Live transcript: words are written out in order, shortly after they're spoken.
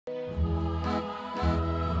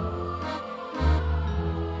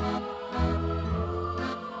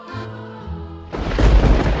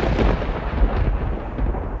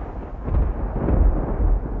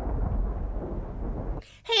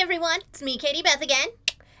everyone, it's me, KatieBeth again.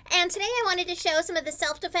 And today I wanted to show some of the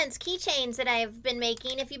self-defense keychains that I've been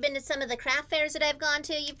making. If you've been to some of the craft fairs that I've gone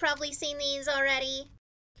to, you've probably seen these already.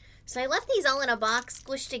 So I left these all in a box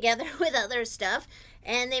squished together with other stuff,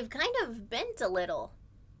 and they've kind of bent a little.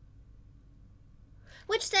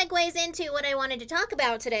 Which segues into what I wanted to talk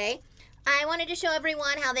about today. I wanted to show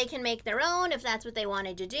everyone how they can make their own if that's what they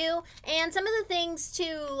wanted to do, and some of the things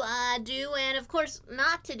to do and of course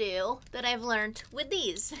not to do that I've learned with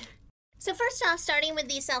these. So first off, starting with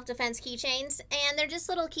these self-defense keychains, and they're just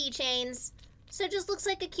little keychains, so it just looks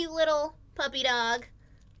like a cute little puppy dog,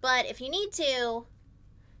 but if you need to,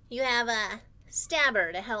 you have a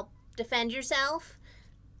stabber to help defend yourself.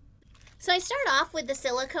 So I start off with the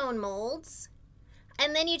silicone molds,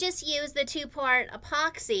 and then you just use the two-part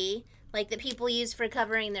epoxy like that people use for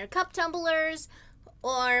covering their cup tumblers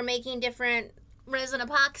or making different resin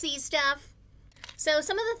epoxy stuff. So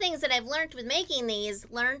some of the things that I've learned with making these,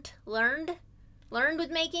 learned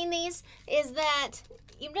with making these, is that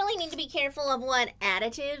you really need to be careful of what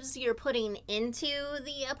additives you're putting into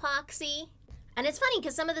the epoxy. And it's funny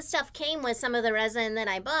because some of the stuff came with some of the resin that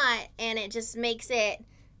I bought, and it just makes it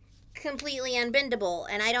completely unbendable.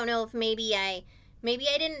 And I don't know if maybe I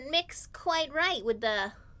didn't mix quite right with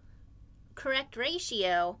the correct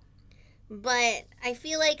ratio, but I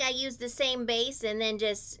feel like I used the same base and then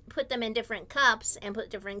just put them in different cups and put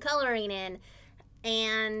different coloring in.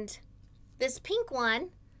 And this pink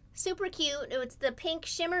one, super cute. It's the pink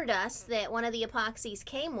shimmer dust that one of the epoxies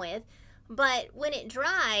came with, but when it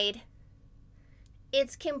dried,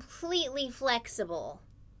 it's completely flexible,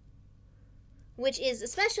 which is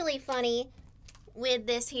especially funny with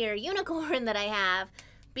this here unicorn that I have,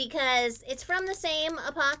 because it's from the same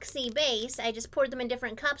epoxy base. I just poured them in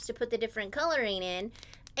different cups to put the different coloring in,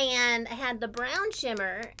 and I had the brown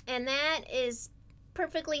shimmer, and that is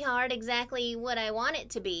perfectly hard, exactly what I want it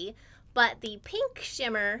to be. But the pink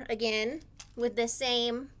shimmer, again, with the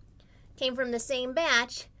same, came from the same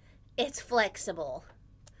batch, it's flexible,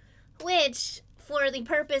 which for the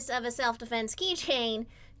purpose of a self-defense keychain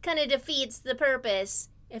kind of defeats the purpose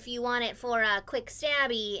if you want it for a quick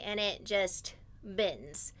stabby and it just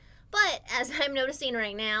bends. But as I'm noticing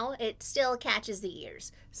right now, it still catches the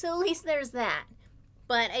ears, so at least there's that.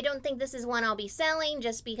 But I don't think this is one I'll be selling,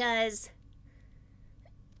 just because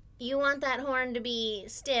you want that horn to be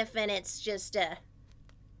stiff and it's just a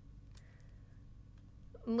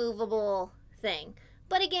movable thing.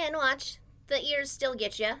 But again, watch, the ears still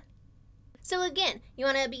get you. So again, you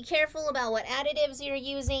want to be careful about what additives you're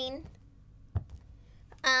using.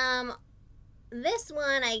 This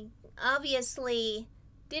one, I obviously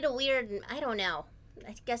did a weird, I don't know,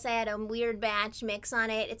 I guess I had a weird batch mix on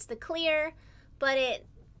it. It's the clear, but it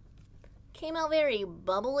came out very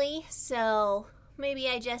bubbly, so maybe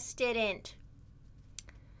I just didn't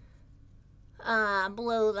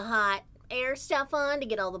blow the hot air stuff on to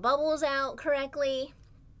get all the bubbles out correctly.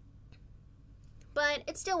 But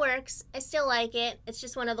it still works. I still like it. It's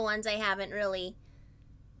just one of the ones I haven't really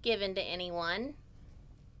given to anyone.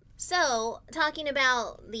 So, talking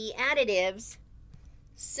about the additives,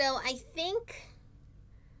 so I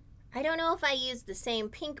don't know if I used the same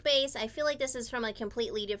pink base. I feel like this is from a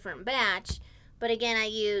completely different batch, but again, I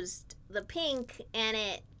used the pink,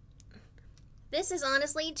 and this is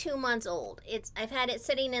honestly 2 months old. I've had it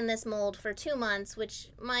sitting in this mold for 2 months, which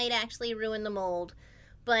might actually ruin the mold,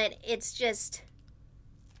 but it's just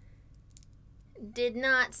did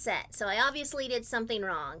not set, so I obviously did something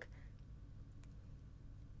wrong.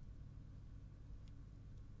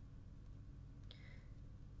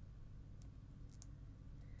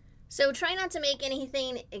 So try not to make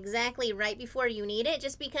anything exactly right before you need it,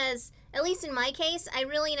 just because, at least in my case, I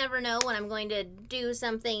really never know when I'm going to do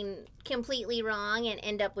something completely wrong and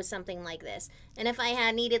end up with something like this. And if I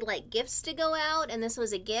had needed like gifts to go out and this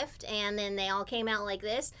was a gift and then they all came out like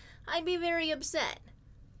this, I'd be very upset.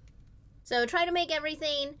 So try to make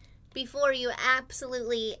everything before you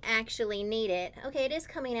absolutely actually need it. Okay, it is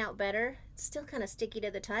coming out better. It's still kind of sticky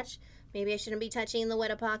to the touch. Maybe I shouldn't be touching the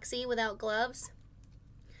wet epoxy without gloves.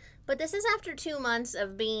 But this is after 2 months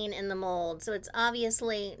of being in the mold, so it's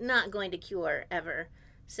obviously not going to cure ever.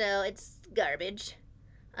 So it's garbage.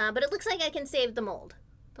 But it looks like I can save the mold.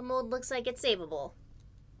 The mold looks like it's savable.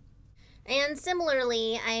 And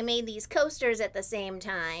similarly, I made these coasters at the same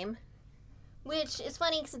time, which is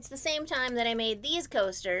funny because it's the same time that I made these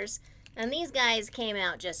coasters, and these guys came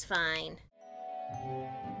out just fine.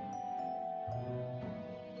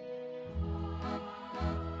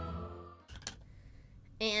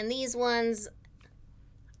 And these ones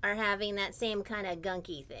are having that same kind of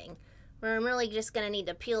gunky thing, where I'm really just going to need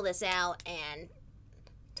to peel this out and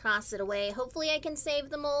toss it away. Hopefully I can save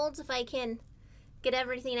the molds if I can get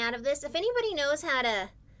everything out of this. If anybody knows how to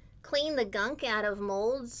clean the gunk out of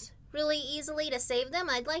molds really easily to save them,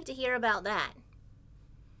 I'd like to hear about that.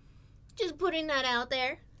 Just putting that out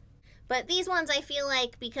there. But these ones I feel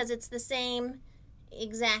like, because it's the same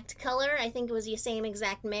exact color, I think it was the same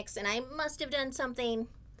exact mix, and I must have done something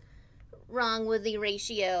wrong with the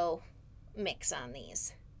ratio mix on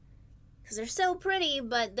these. Because they're so pretty,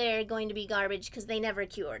 but they're going to be garbage because they never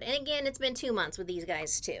cured. And again, it's been 2 months with these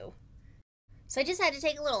guys too. So I just had to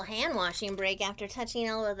take a little hand washing break after touching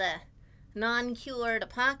all of the non-cured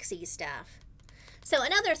epoxy stuff. So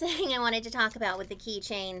another thing I wanted to talk about with the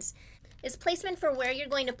keychains is placement for where you're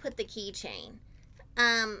going to put the keychain.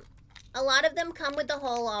 A lot of them come with the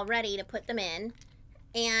hole already to put them in,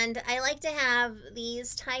 and I like to have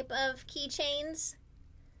these type of keychains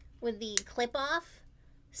with the clip off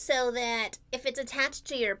so that if it's attached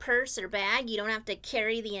to your purse or bag, you don't have to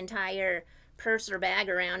carry the entire purse or bag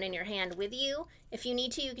around in your hand with you. If you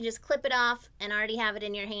need to, you can just clip it off and already have it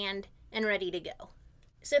in your hand and ready to go.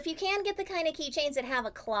 So if you can, get the kind of keychains that have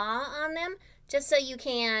a claw on them, just so you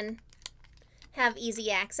can have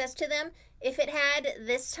easy access to them. If it had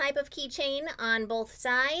this type of keychain on both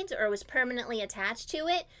sides or was permanently attached to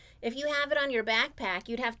it, if you have it on your backpack,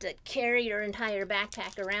 you'd have to carry your entire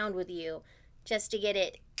backpack around with you just to get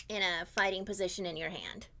it in a fighting position in your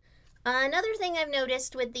hand. Another thing I've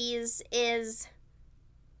noticed with these is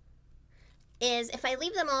if I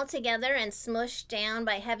leave them all together and smushed down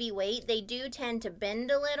by heavy weight, they do tend to bend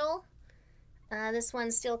a little. This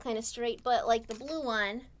one's still kind of straight, but like the blue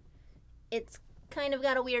one, it's kind of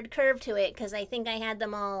got a weird curve to it because I think I had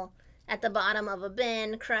them all at the bottom of a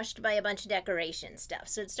bin crushed by a bunch of decoration stuff,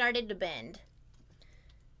 so it started to bend.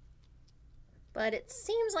 But it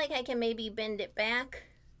seems like I can maybe bend it back.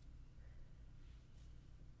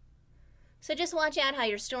 So just watch out how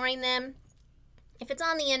you're storing them. If it's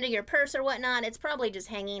on the end of your purse or whatnot, it's probably just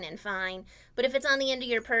hanging and fine. But if it's on the end of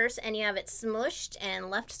your purse and you have it smushed and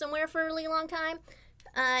left somewhere for a really long time,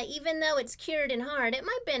 even though it's cured and hard, it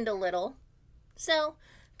might bend a little. So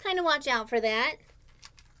kind of watch out for that.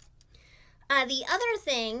 The other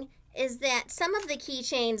thing is that some of the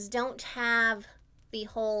keychains don't have the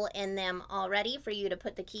hole in them already for you to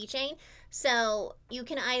put the keychain. So you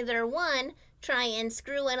can either, one, try and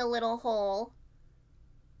screw in a little hole.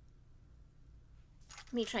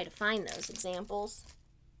 Let me try to find those examples.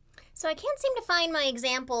 So I can't seem to find my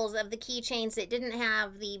examples of the keychains that didn't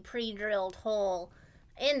have the pre-drilled hole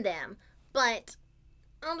in them, but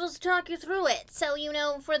I'll just talk you through it so you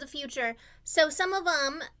know for the future. So some of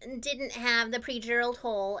them didn't have the pre-drilled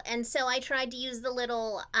hole, and so I tried to use the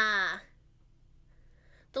little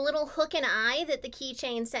hook and eye that the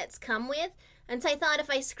keychain sets come with. And so I thought if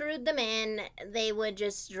I screwed them in, they would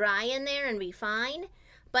just dry in there and be fine.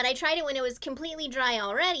 But I tried it when it was completely dry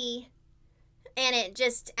already, and it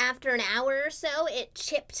just, after an hour or so, it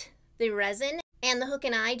chipped the resin, and the hook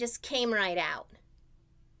and eye just came right out.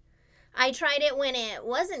 I tried it when it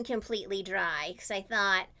wasn't completely dry, because I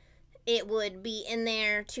thought it would be in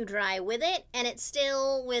there to dry with it, and it's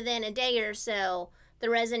still, within a day or so, the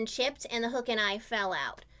resin chipped and the hook and eye fell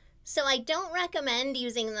out. So I don't recommend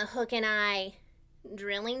using the hook and eye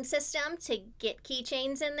drilling system to get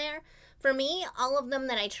keychains in there. For me, all of them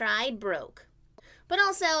that I tried broke. But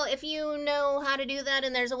also, if you know how to do that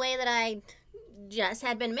and there's a way that I just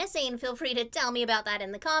had been missing, feel free to tell me about that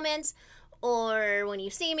in the comments, or when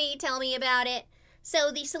you see me, tell me about it.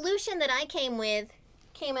 So the solution that I came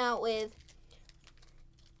out with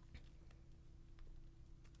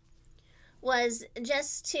was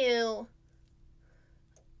just to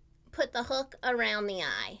put the hook around the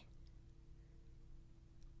eye.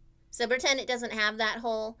 So pretend it doesn't have that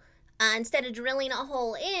hole. Instead of drilling a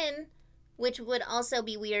hole in, which would also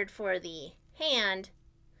be weird for the hand,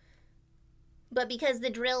 but because the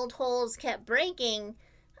drilled holes kept breaking,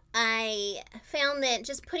 I found that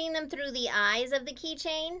just putting them through the eyes of the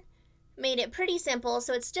keychain made it pretty simple,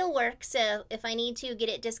 so it still works. So if I need to get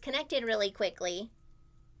it disconnected really quickly,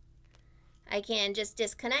 I can just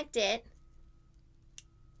disconnect it.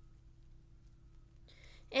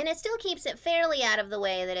 And it still keeps it fairly out of the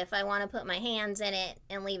way that if I want to put my hands in it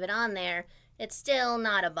and leave it on there, it's still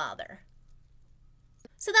not a bother.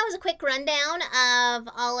 So that was a quick rundown of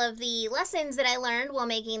all of the lessons that I learned while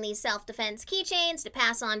making these self-defense keychains to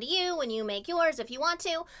pass on to you when you make yours if you want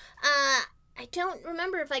to. I don't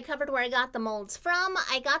remember if I covered where I got the molds from.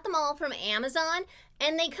 I got them all from Amazon,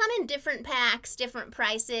 and they come in different packs, different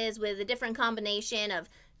prices, with a different combination of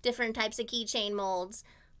different types of keychain molds.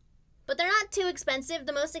 But they're not too expensive.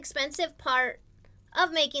 The most expensive part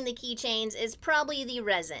of making the keychains is probably the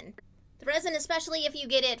resin. The resin, especially if you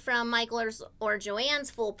get it from Michael's or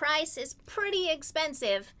Joann's full price, is pretty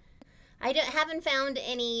expensive. I haven't found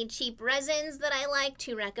any cheap resins that I like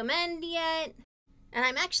to recommend yet. And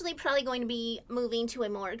I'm actually probably going to be moving to a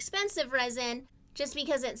more expensive resin just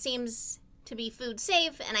because it seems to be food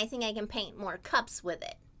safe and I think I can paint more cups with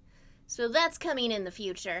it. So that's coming in the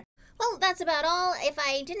future. Well, that's about all. If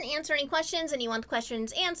I didn't answer any questions and you want the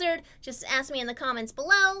questions answered, just ask me in the comments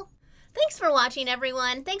below. Thanks for watching,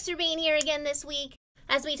 everyone. Thanks for being here again this week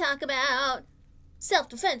as we talk about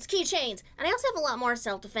self-defense keychains. And I also have a lot more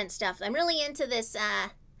self-defense stuff. I'm really into this,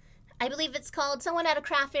 I believe it's called, someone at a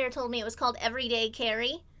craft fair told me it was called Everyday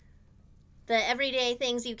Carry. The everyday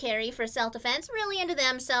things you carry for self-defense. Really into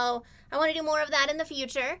them, so I want to do more of that in the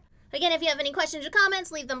future. Again, if you have any questions or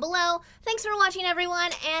comments, leave them below. Thanks for watching,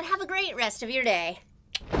 everyone, and have a great rest of your day.